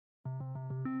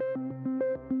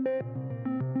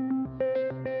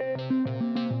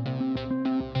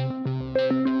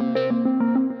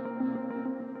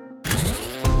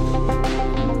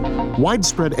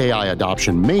Widespread AI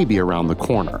adoption may be around the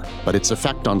corner, but its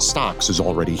effect on stocks is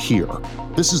already here.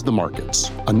 This is The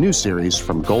Markets, a new series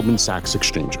from Goldman Sachs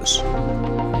Exchanges.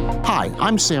 Hi,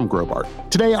 I'm Sam Grobart.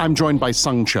 Today I'm joined by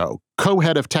Sung Cho,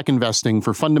 co-head of tech investing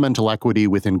for fundamental equity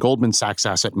within Goldman Sachs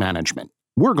Asset Management.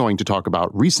 We're going to talk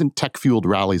about recent tech-fueled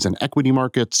rallies in equity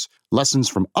markets, lessons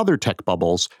from other tech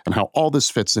bubbles, and how all this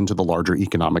fits into the larger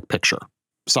economic picture.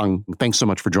 Sung, thanks so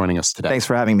much for joining us today. Thanks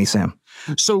for having me, Sam.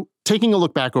 So, taking a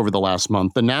look back over the last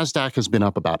month, the NASDAQ has been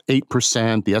up about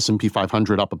 8%, the S&P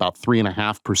 500 up about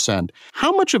 3.5%.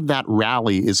 How much of that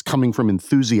rally is coming from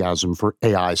enthusiasm for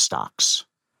AI stocks?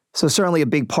 So certainly a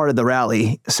big part of the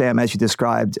rally, Sam, as you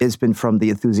described, has been from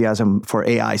the enthusiasm for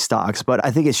AI stocks. But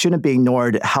I think it shouldn't be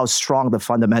ignored how strong the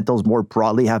fundamentals more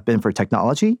broadly have been for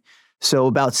technology. So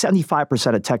about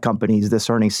 75% of tech companies this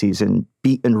earnings season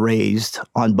beat and raised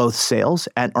on both sales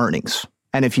and earnings.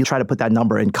 And if you try to put that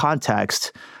number in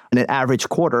context, in an average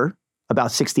quarter,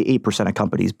 about 68% of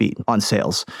companies beat on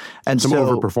sales. And some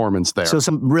overperformance there. So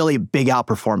some really big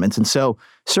outperformance. And so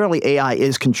certainly AI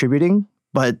is contributing,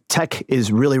 but tech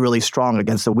is really, really strong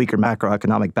against a weaker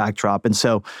macroeconomic backdrop. And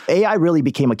so AI really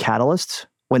became a catalyst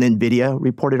when NVIDIA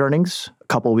reported earnings a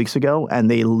couple of weeks ago,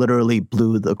 and they literally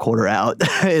blew the quarter out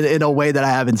in a way that I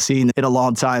haven't seen in a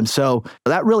long time. So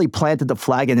that really planted the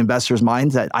flag in investors'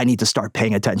 minds that I need to start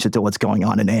paying attention to what's going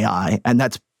on in AI. And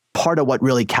that's part of what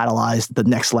really catalyzed the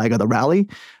next leg of the rally.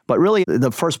 But really,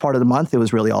 the first part of the month, it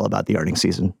was really all about the earnings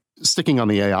season. Sticking on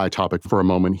the AI topic for a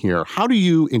moment here, how do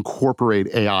you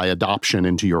incorporate AI adoption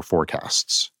into your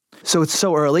forecasts? So it's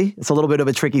so early. It's a little bit of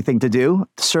a tricky thing to do.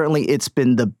 Certainly, it's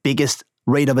been the biggest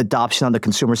rate of adoption on the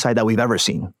consumer side that we've ever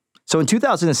seen. So in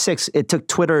 2006, it took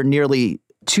Twitter nearly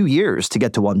 2 years to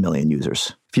get to 1 million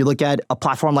users. If you look at a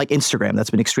platform like Instagram,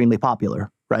 that's been extremely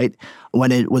popular, right?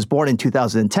 When it was born in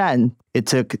 2010, it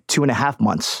took 2.5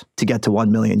 months to get to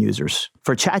 1 million users.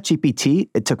 For ChatGPT,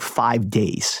 it took 5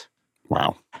 days.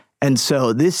 Wow. And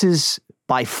so this is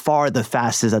by far the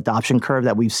fastest adoption curve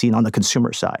that we've seen on the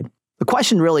consumer side. The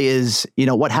question really is,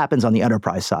 what happens on the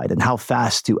enterprise side and how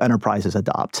fast do enterprises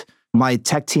adopt? My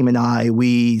tech team and I,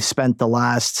 we spent the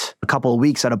last couple of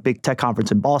weeks at a big tech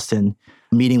conference in Boston,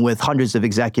 meeting with hundreds of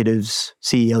executives,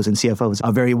 CEOs, and CFOs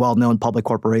of very well-known public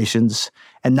corporations.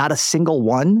 And not a single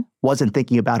one wasn't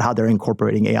thinking about how they're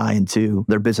incorporating AI into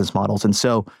their business models. And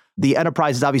so the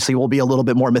enterprises obviously will be a little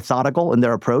bit more methodical in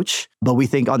their approach, but we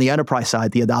think on the enterprise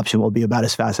side, the adoption will be about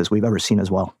as fast as we've ever seen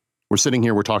as well. We're sitting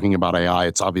here, we're talking about AI.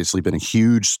 It's obviously been a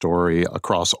huge story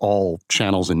across all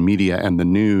channels in media and the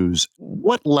news.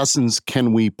 What lessons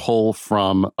can we pull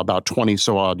from about 20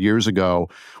 so odd years ago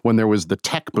when there was the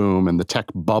tech boom and the tech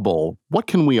bubble? What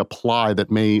can we apply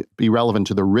that may be relevant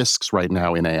to the risks right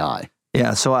now in AI?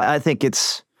 Yeah, so I think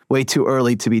it's way too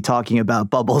early to be talking about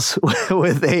bubbles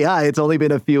with AI. It's only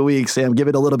been a few weeks, Sam. Give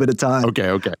it a little bit of time.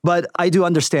 Okay. But I do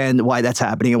understand why that's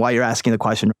happening and why you're asking the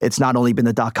question. It's not only been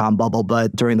the dot-com bubble,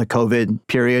 but during the COVID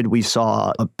period, we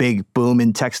saw a big boom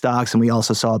in tech stocks, and we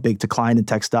also saw a big decline in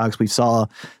tech stocks. We saw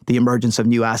the emergence of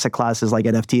new asset classes like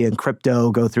NFT and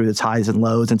crypto go through its highs and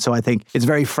lows. And so I think it's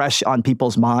very fresh on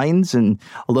people's minds and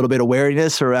a little bit of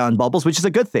awareness around bubbles, which is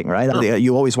a good thing, right? Sure.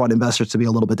 You always want investors to be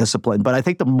a little bit disciplined. But I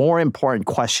think the more important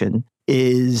question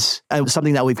is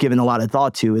something that we've given a lot of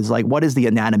thought to is like, what is the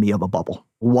anatomy of a bubble?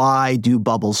 Why do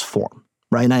bubbles form?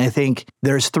 Right. And I think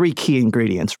there's 3 key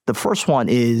ingredients. The first one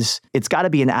is it's got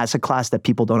to be an asset class that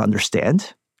people don't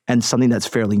understand and something that's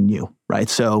fairly new. Right.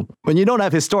 So when you don't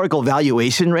have historical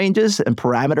valuation ranges and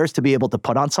parameters to be able to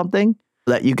put on something,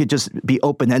 that you could just be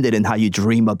open-ended in how you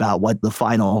dream about what the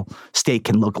final state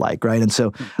can look like, right? And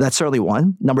so that's certainly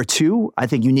one. Number 2, I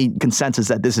think you need consensus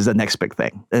that this is the next big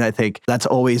thing. And I think that's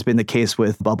always been the case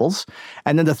with bubbles.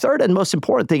 And then the third and most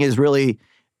important thing is really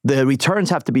the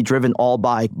returns have to be driven all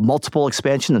by multiple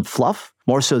expansion and fluff,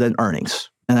 more so than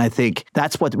earnings. And I think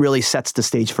that's what really sets the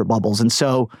stage for bubbles. And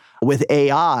so with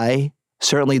AI,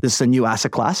 certainly, this is a new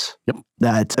asset class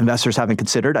that investors haven't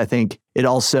considered. I think it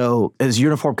also is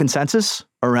uniform consensus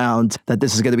around that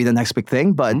this is going to be the next big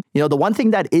thing. But the one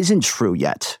thing that isn't true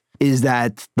yet is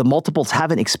that the multiples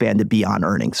haven't expanded beyond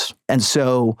earnings. And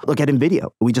so look at NVIDIA.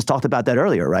 We just talked about that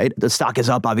earlier, right? The stock is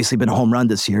up, obviously been a home run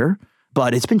this year,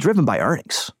 but it's been driven by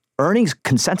earnings. Earnings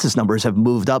consensus numbers have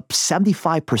moved up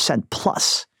 75%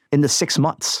 plus in the 6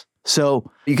 months.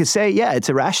 So you could say, yeah, it's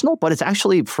irrational, but it's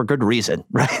actually for good reason,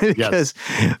 right?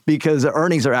 because the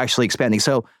earnings are actually expanding.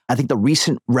 So I think the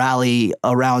recent rally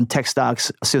around tech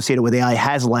stocks associated with AI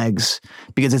has legs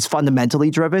because it's fundamentally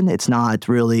driven. It's not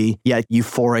really yet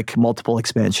euphoric multiple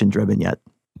expansion driven yet.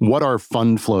 What are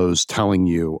fund flows telling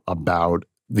you about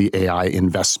the AI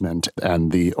investment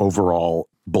and the overall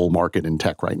bull market in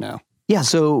tech right now? Yeah,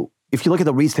 so if you look at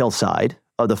the retail side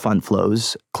of the fund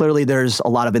flows, clearly there's a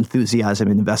lot of enthusiasm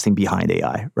in investing behind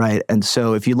AI, right? And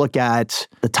so if you look at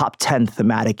the top 10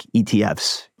 thematic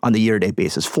ETFs on the year-to-date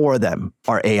basis, 4 of them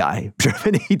are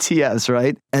AI-driven ETFs,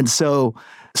 right? And so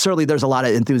certainly there's a lot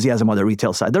of enthusiasm on the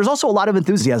retail side. There's also a lot of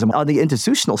enthusiasm on the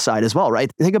institutional side as well,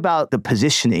 right? Think about the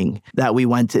positioning that we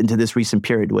went into this recent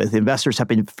period with. Investors have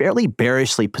been fairly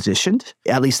bearishly positioned,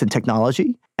 at least in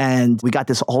technology. And we got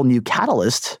this all new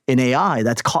catalyst in AI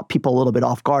that's caught people a little bit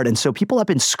off guard. And so people have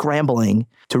been scrambling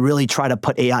to really try to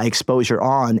put AI exposure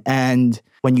on. And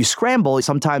when you scramble,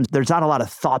 sometimes there's not a lot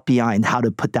of thought behind how to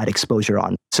put that exposure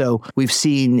on. So we've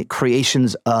seen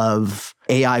creations of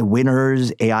AI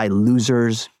winners, AI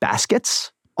losers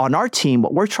baskets. On our team,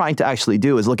 what we're trying to actually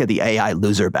do is look at the AI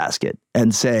loser basket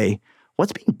and say,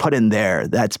 what's being put in there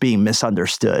that's being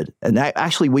misunderstood? And that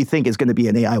actually we think is going to be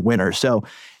an AI winner. So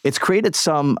it's created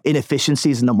some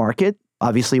inefficiencies in the market.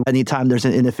 Obviously, anytime there's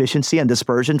an inefficiency and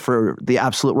dispersion for the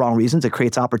absolute wrong reasons, it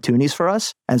creates opportunities for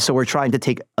us. And so we're trying to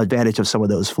take advantage of some of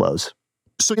those flows.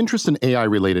 So interest in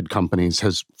AI-related companies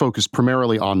has focused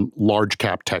primarily on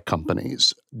large-cap tech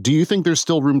companies. Do you think there's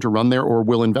still room to run there, or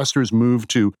will investors move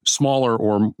to smaller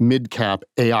or mid-cap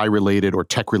AI-related or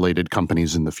tech-related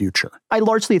companies in the future? I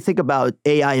largely think about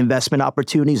AI investment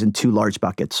opportunities in 2 large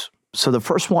buckets. So the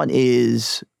first one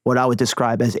is what I would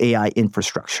describe as AI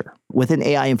infrastructure. Within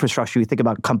AI infrastructure, you think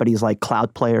about companies like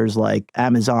cloud players like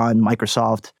Amazon,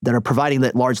 Microsoft, that are providing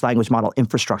that large language model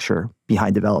infrastructure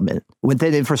behind development.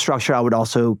 Within infrastructure, I would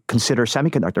also consider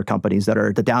semiconductor companies that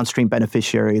are the downstream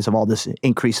beneficiaries of all this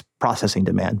increased processing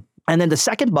demand. And then the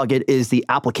second bucket is the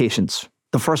applications.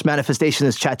 The first manifestation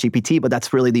is ChatGPT, but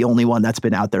that's really the only one that's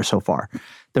been out there so far.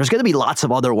 There's going to be lots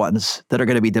of other ones that are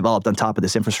going to be developed on top of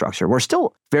this infrastructure. We're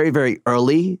still very, very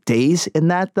early days in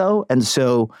that, though. And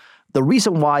so the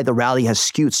reason why the rally has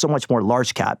skewed so much more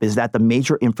large cap is that the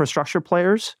major infrastructure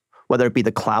players, whether it be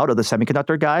the cloud or the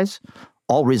semiconductor guys,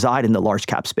 all reside in the large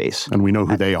cap space. And we know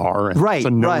who they are. And right, it's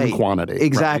a known quantity.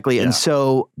 Exactly. Right? And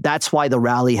so that's why the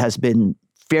rally has been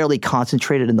fairly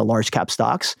concentrated in the large cap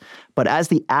stocks. But as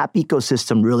the app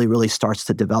ecosystem really starts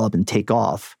to develop and take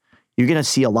off, you're going to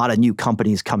see a lot of new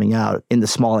companies coming out in the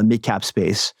small and mid cap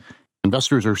space.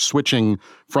 Investors are switching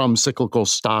from cyclical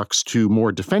stocks to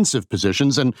more defensive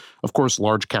positions. And of course,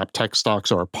 large cap tech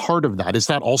stocks are a part of that. Is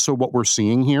that also what we're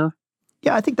seeing here?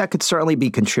 Yeah, I think that could certainly be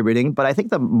contributing. But I think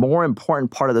the more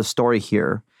important part of the story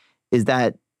here is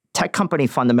that tech company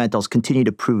fundamentals continue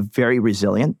to prove very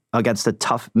resilient against a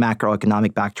tough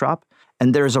macroeconomic backdrop.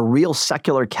 And there's a real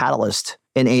secular catalyst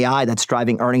in AI that's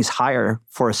driving earnings higher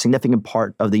for a significant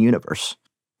part of the universe.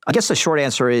 I guess the short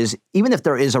answer is, even if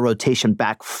there is a rotation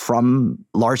back from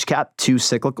large cap to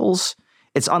cyclicals,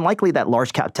 it's unlikely that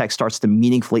large cap tech starts to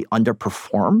meaningfully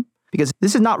underperform, because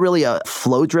this is not really a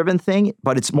flow-driven thing,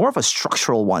 but it's more of a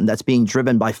structural one that's being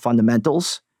driven by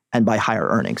fundamentals and by higher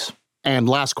earnings. And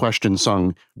last question,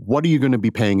 Sung, what are you going to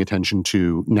be paying attention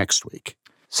to next week?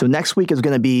 So next week is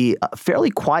going to be a fairly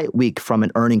quiet week from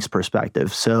an earnings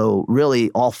perspective. So really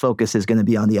all focus is going to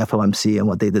be on the FOMC and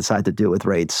what they decide to do with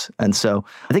rates. And so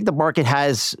I think the market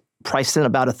has priced in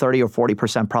about a 30 or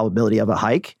 40% probability of a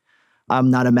hike. I'm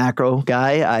not a macro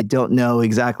guy. I don't know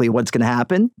exactly what's going to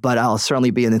happen, but I'll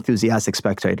certainly be an enthusiastic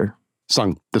spectator.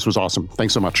 Sung, this was awesome.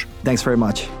 Thanks so much. Thanks very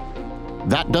much.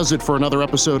 That does it for another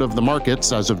episode of The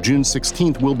Markets. As of June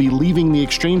 16th, we'll be leaving the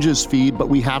exchanges feed, but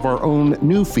we have our own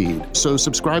new feed. So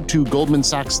subscribe to Goldman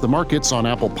Sachs The Markets on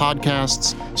Apple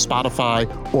Podcasts, Spotify,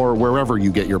 or wherever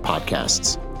you get your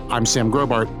podcasts. I'm Sam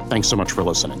Grobart. Thanks so much for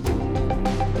listening.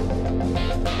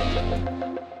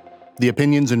 The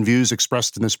opinions and views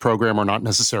expressed in this program are not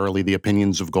necessarily the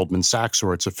opinions of Goldman Sachs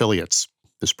or its affiliates.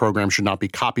 This program should not be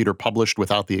copied or published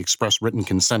without the express written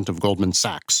consent of Goldman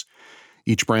Sachs.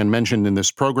 Each brand mentioned in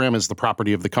this program is the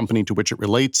property of the company to which it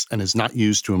relates and is not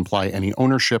used to imply any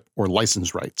ownership or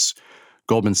license rights.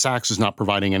 Goldman Sachs is not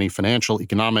providing any financial,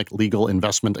 economic, legal,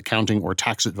 investment, accounting, or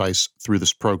tax advice through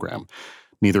this program.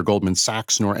 Neither Goldman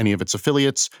Sachs nor any of its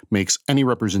affiliates makes any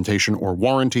representation or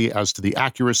warranty as to the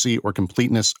accuracy or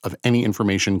completeness of any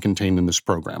information contained in this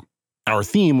program. Our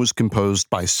theme was composed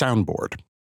by Soundboard.